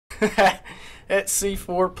At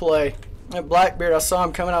C4 play. At Blackbeard, I saw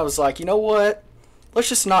him coming. I was like, you know what? Let's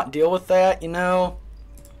just not deal with that, you know?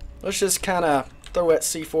 Let's just kind of throw that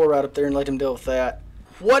C4 right up there and let him deal with that.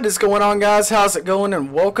 What is going on, guys? How's it going?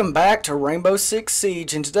 And welcome back to Rainbow Six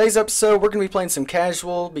Siege. In today's episode, we're going to be playing some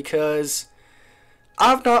casual because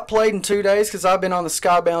I've not played in 2 days because I've been on the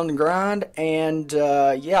Skybound grind. And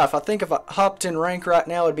yeah, if I hopped in rank right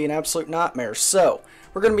now, it'd be an absolute nightmare. So,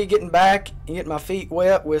 we're going to be getting back and getting my feet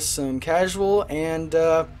wet with some casual and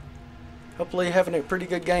hopefully having a pretty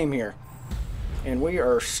good game here. And we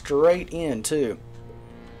are straight in, too.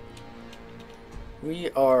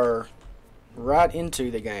 We are right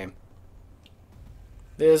into the game.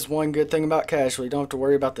 There's one good thing about casual. You don't have to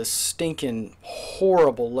worry about the stinking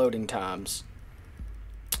horrible loading times.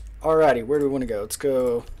 Alrighty, where do we want to go? Let's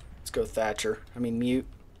go Thatcher. I mean Mute.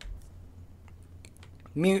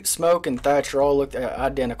 Mute, Smoke, and Thatcher all look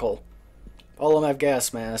identical. All of them have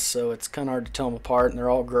gas masks, so it's kind of hard to tell them apart, and they're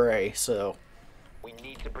all gray, so. We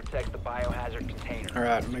need to protect the biohazard container.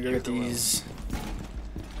 Alright, I'm gonna go get these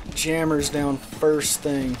jammers down first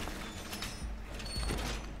thing.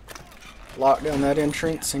 Lock down that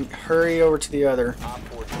entrance and hurry over to the other.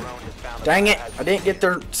 Dang it! I didn't get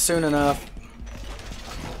there soon enough.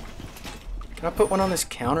 Can I put one on this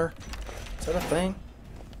counter? Is that a thing?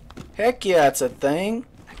 Heck yeah, it's a thing.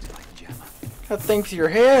 Gotta think with your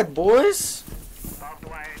head, boys.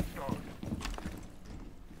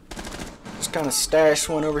 Just kind of stash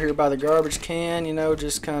one over here by the garbage can, you know,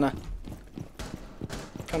 just kind of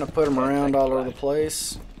put them around all over the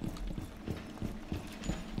place.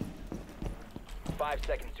 5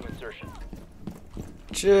 seconds to insertion.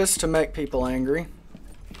 Just to make people angry.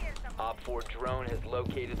 Op 4 drone has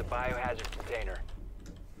located the biohazard container.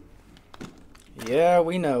 Yeah,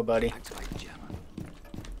 we know, buddy.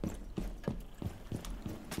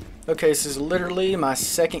 Okay, this is literally my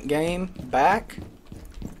second game back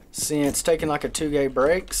since taking like a 2-game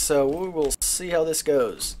break, so we will see how this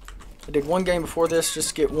goes. I did one game before this just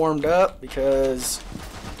to get warmed up because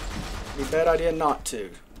it'd be a bad idea not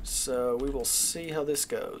to. So we will see how this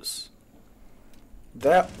goes.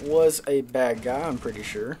 That was a bad guy, I'm pretty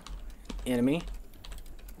sure. Enemy.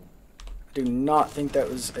 I do not think that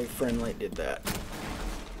was a friendly that did that.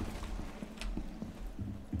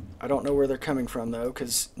 I don't know where they're coming from though,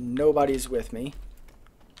 because nobody's with me.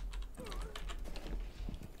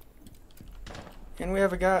 And we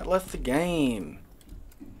have a guy that left the game.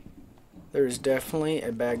 There's definitely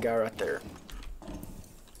a bad guy right there.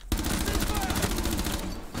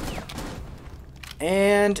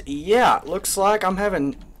 And yeah, looks like I'm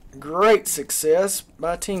having great success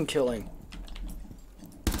by team killing.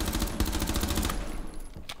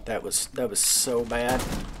 That was so bad.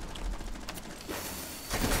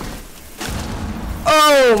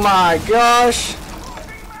 Oh my gosh!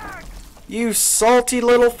 You salty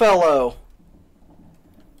little fellow.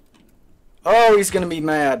 Oh, he's gonna be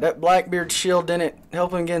mad. That Blackbeard shield didn't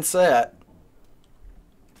help him against that.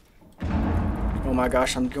 Oh my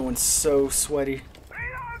gosh, I'm going so sweaty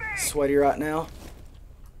right now.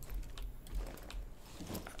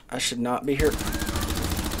 I should not be here.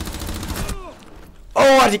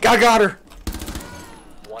 Oh, I got her.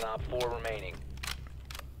 One op 4 remaining.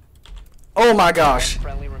 Oh my gosh.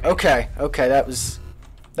 Okay, that was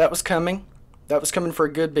coming. That was coming for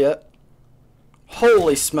a good bit.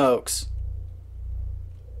 Holy smokes.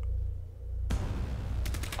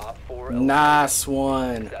 Op 4 nice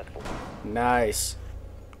one. successful. Nice.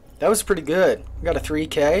 That was pretty good. We got a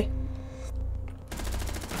 3K.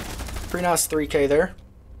 Pretty nice 3K there.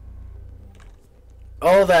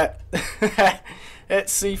 Oh, that at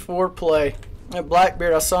C4 play. At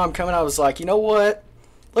Blackbeard, I saw him coming. I was like, you know what?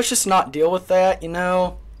 Let's just not deal with that, you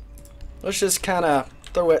know? Let's just kind of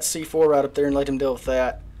throw that C4 right up there and let him deal with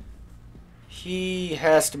that. He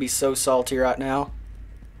has to be so salty right now.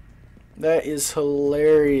 That is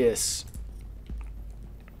hilarious.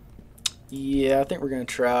 Yeah, I think we're going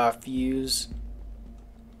to try Fuse.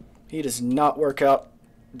 He does not work out.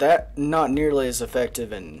 That not nearly as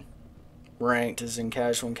effective in ranked as in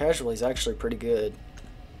casual. And casual, he's actually pretty good.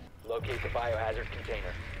 Locate the biohazard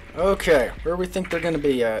container. Okay, where do we think they're going to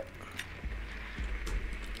be at?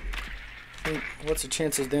 What's the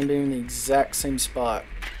chances of them being in the exact same spot?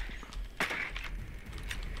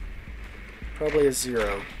 Probably a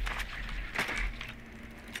 0.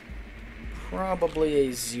 Probably a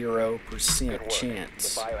 0%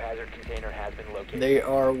 chance. The biohazard container has been located. They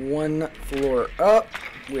are one floor up,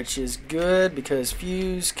 which is good because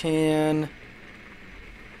Fuse can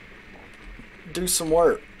do some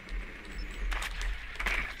work.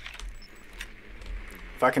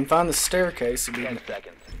 If I can find the staircase, it'd be 10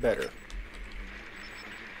 seconds. better.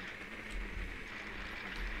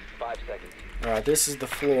 5 seconds. Alright, this is the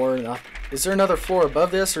floor. Now, is there another floor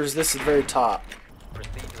above this, or is this the very top?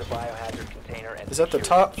 Proceed to the biohazard container and Is that the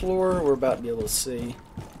secure it. top floor? We're about to be able to see.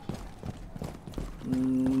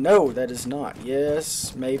 No, that is not.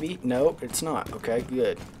 Yes, maybe. No, it's not. Okay,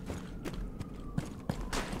 good.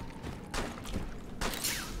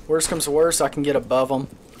 Worst comes to worst, I can get above them.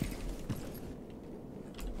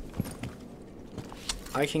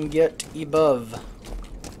 I can get above.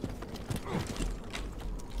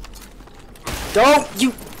 Don't!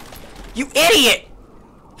 You idiot!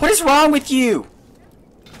 What is wrong with you?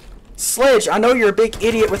 Sledge, I know you're a big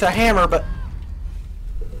idiot with a hammer, but...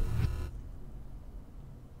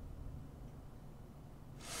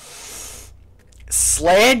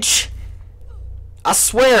 Sledge? I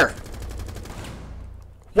swear.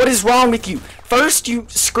 What is wrong with you? First you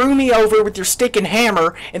screw me over with your stick and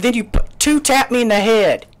hammer, and then you two-tap me in the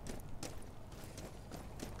head.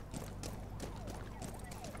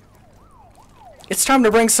 It's time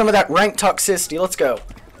to bring some of that rank toxicity. Let's go.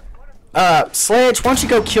 Sledge, why don't you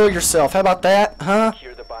go kill yourself? How about that, huh?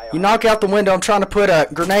 Secure the biohazard. You knock out the window, I'm trying to put a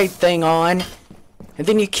grenade thing on, and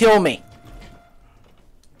then you kill me.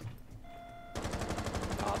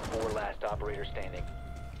 Op 4 last operator standing.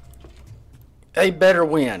 They better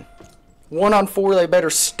win. 1 on 4, they better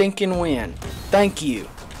stinking win. Thank you.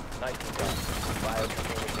 Nicely done.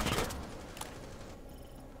 Biocontainer secure.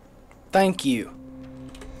 Thank you.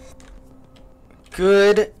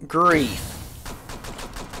 Good grief.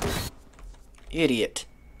 Idiot.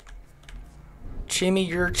 Chimmy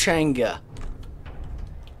your changa.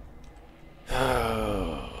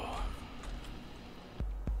 Oh.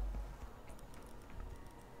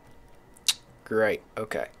 Great.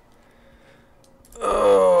 Okay.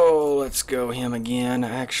 Oh, let's go him again.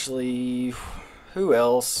 Actually, who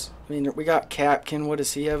else? I mean, we got Capkin. What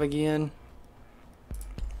does he have again?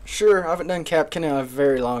 Sure, I haven't done Capkin in a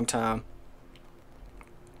very long time.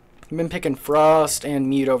 I've been picking Frost and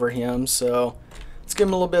Mute over him, so let's give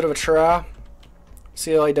him a little bit of a try.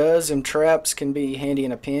 See how he does. Them traps can be handy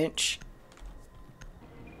in a pinch.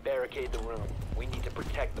 Barricade the room. We need to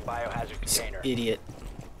protect the biohazard container. Idiot.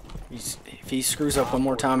 If he screws up one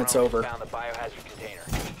more time, it's over. Found the biohazard container.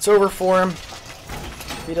 It's over for him.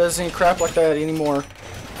 If he does any crap like that anymore,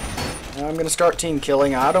 I'm going to start team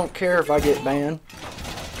killing. I don't care if I get banned.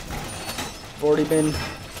 I've already been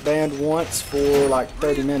banned once for like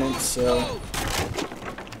 30 minutes, so...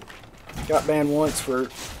 Got banned once for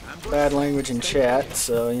bad language in chat,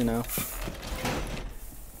 so, you know.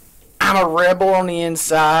 I'm a rebel on the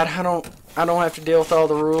inside. I don't have to deal with all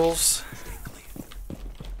the rules.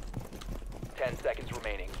 10 seconds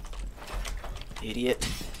remaining. Idiot.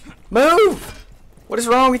 Move! What is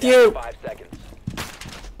wrong with you? 5 seconds.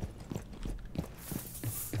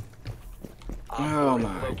 Oh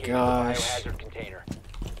my gosh. Biohazard container.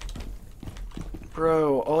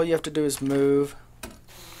 Bro, all you have to do is move.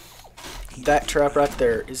 That trap right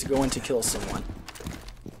there is going to kill someone.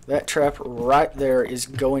 That trap right there is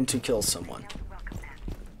going to kill someone.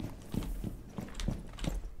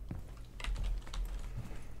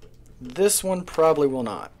 This one probably will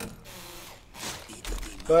not.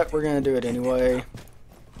 But we're going to do it anyway.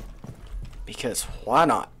 Because why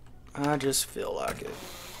not? I just feel like it.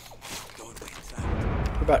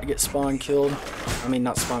 We're about to get spawn killed. I mean,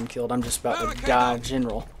 not spawn killed. I'm just about to die in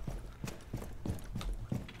general.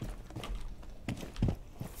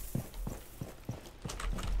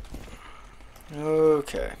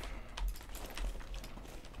 Okay.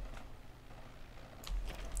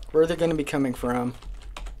 Where are they going to be coming from?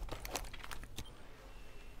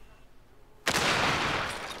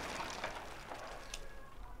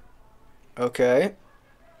 Okay.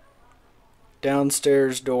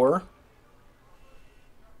 Downstairs door.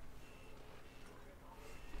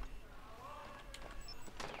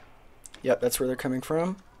 Yep, that's where they're coming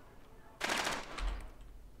from.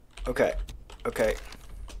 Okay. Okay.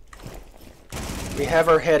 We have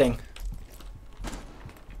our heading.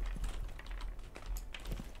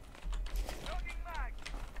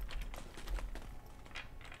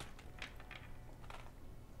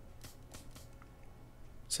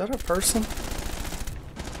 Is that a person?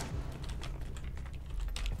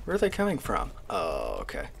 Where are they coming from? Oh,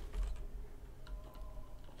 okay.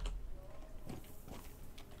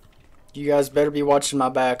 You guys better be watching my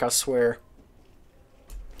back, I swear.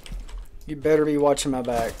 You better be watching my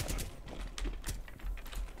back.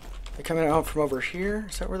 They're coming out from over here?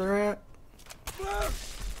 Is that where they're at?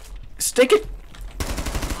 Stick it!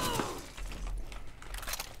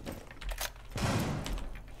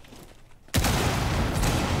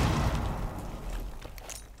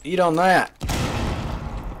 Eat on that.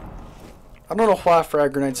 I don't know why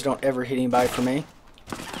frag grenades don't ever hit anybody for me.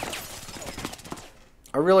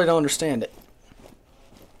 I really don't understand it.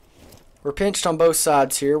 We're pinched on both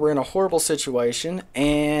sides here. We're in a horrible situation,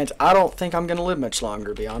 and I don't think I'm going to live much longer,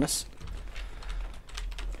 to be honest.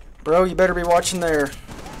 Bro, you better be watching there.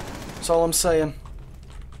 That's all I'm saying.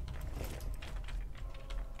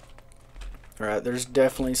 Alright, there's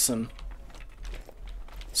definitely some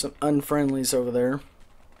unfriendlies over there.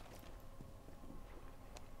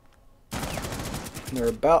 And they're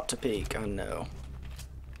about to peek, I know.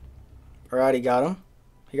 Alright, he got him.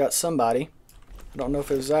 He got somebody. I don't know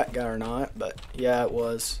if it was that guy or not, but yeah, it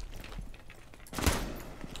was.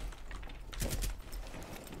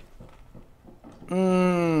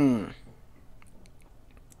 Mmm.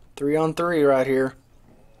 3-on-3 right here.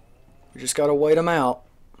 We just gotta wait them out.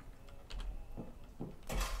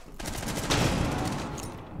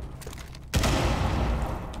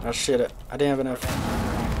 Oh shit, I didn't have enough.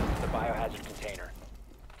 The biohazard container.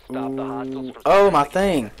 Stop the hostiles from Oh, my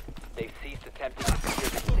thing. They've ceased attempting to secure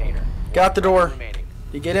the container. Got the door. Remaining.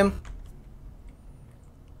 You get him?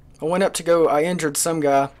 I went up to go, I injured some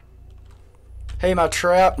guy. Hey, my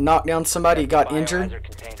trap knocked down somebody, got injured. Biohazard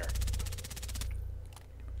container.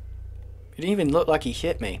 It didn't even look like he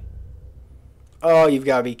hit me. Oh, you've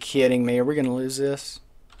got to be kidding me. Are we going to lose this?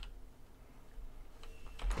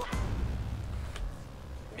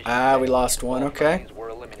 Ah, we lost one. Okay.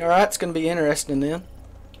 Alright, it's going to be interesting then.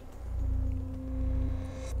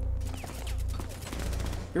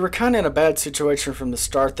 We were kind of in a bad situation from the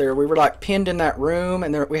start there. We were like pinned in that room,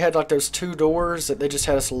 and we had like those 2 doors that they just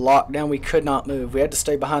had us locked down. We could not move. We had to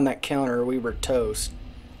stay behind that counter or we were toast.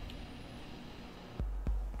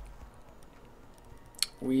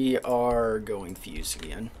 We are going fuse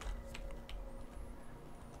again.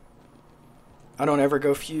 I don't ever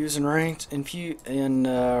go fuse in ranked. In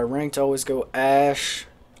ranked, I always go Ash,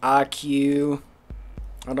 IQ.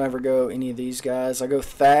 I don't ever go any of these guys. I go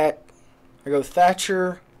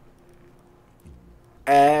Thatcher,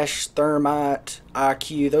 Ash, Thermite,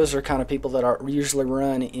 IQ. Those are kind of people that are usually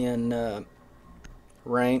run in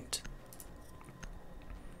ranked.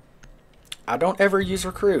 I don't ever use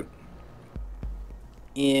recruit.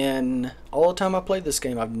 In all the time I played this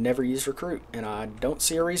game, I've never used recruit, and I don't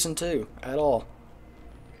see a reason to at all.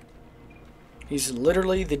 He's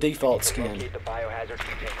literally the default skin. Locate the biohazard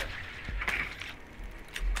container.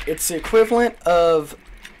 It's the equivalent of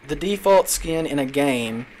the default skin in a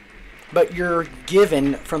game, but you're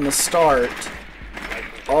given from the start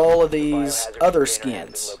all of these other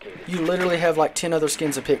skins. You literally have like 10 other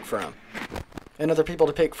skins to pick from and other people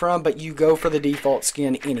to pick from, but you go for the default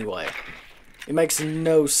skin anyway. It makes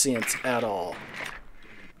no sense at all.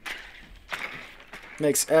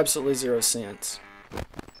 Makes absolutely 0 sense.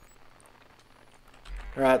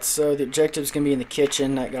 Alright, so the objective's going to be in the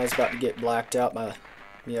kitchen. That guy's about to get blacked out by...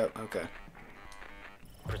 Yep, okay.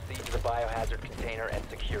 Proceed to the biohazard container and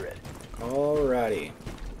secure it. Alrighty.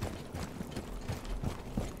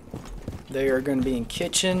 They are going to be in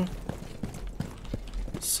kitchen.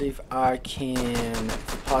 Let's see if I can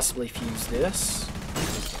possibly fuse this.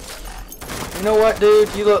 You know what,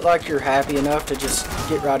 dude? You look like you're happy enough to just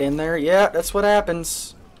get right in there. Yeah, that's what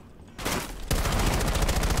happens.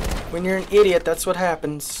 When you're an idiot, that's what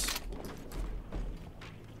happens.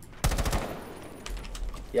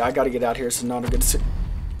 Yeah, I gotta get out here. It's not a good...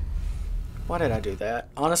 Why did I do that?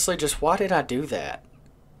 Honestly, just why did I do that?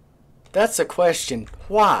 That's a question.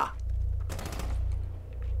 Why?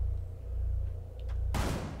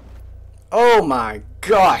 Oh my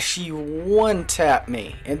gosh, he one-tapped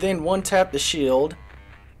me. And then one-tapped the shield.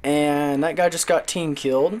 And that guy just got team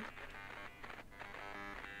killed.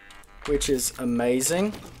 Which is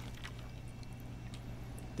amazing.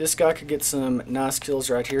 This guy could get some nice kills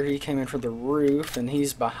right here. He came in from the roof and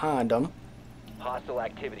he's behind him. Hostile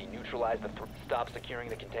activity. Neutralize the stop securing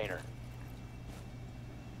the container.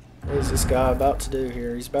 What is this guy about to do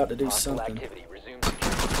here? He's about to do Hostile something. activity. Resume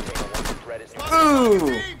securing the container once the threat is neutralized.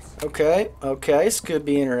 Ooh! Okay, okay, this could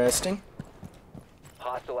be interesting.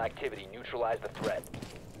 Hostile activity. Neutralize the threat.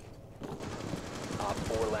 Op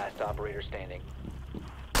 4 last operator standing.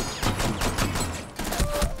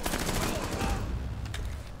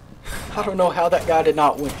 I don't know how that guy did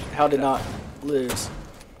not win. How did not lose?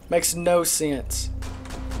 Makes no sense.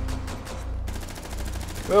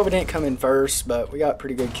 Well, we didn't come in first, but we got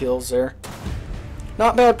pretty good kills there.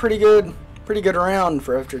 Not bad, pretty good round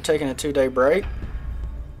for after taking a 2-day break.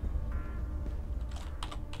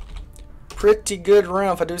 Pretty good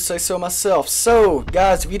round, if I do say so myself. So,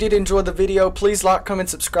 guys, if you did enjoy the video, please like, comment,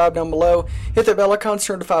 subscribe down below. Hit that bell icon to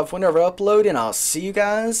be notified whenever I upload, and I'll see you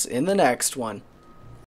guys in the next one.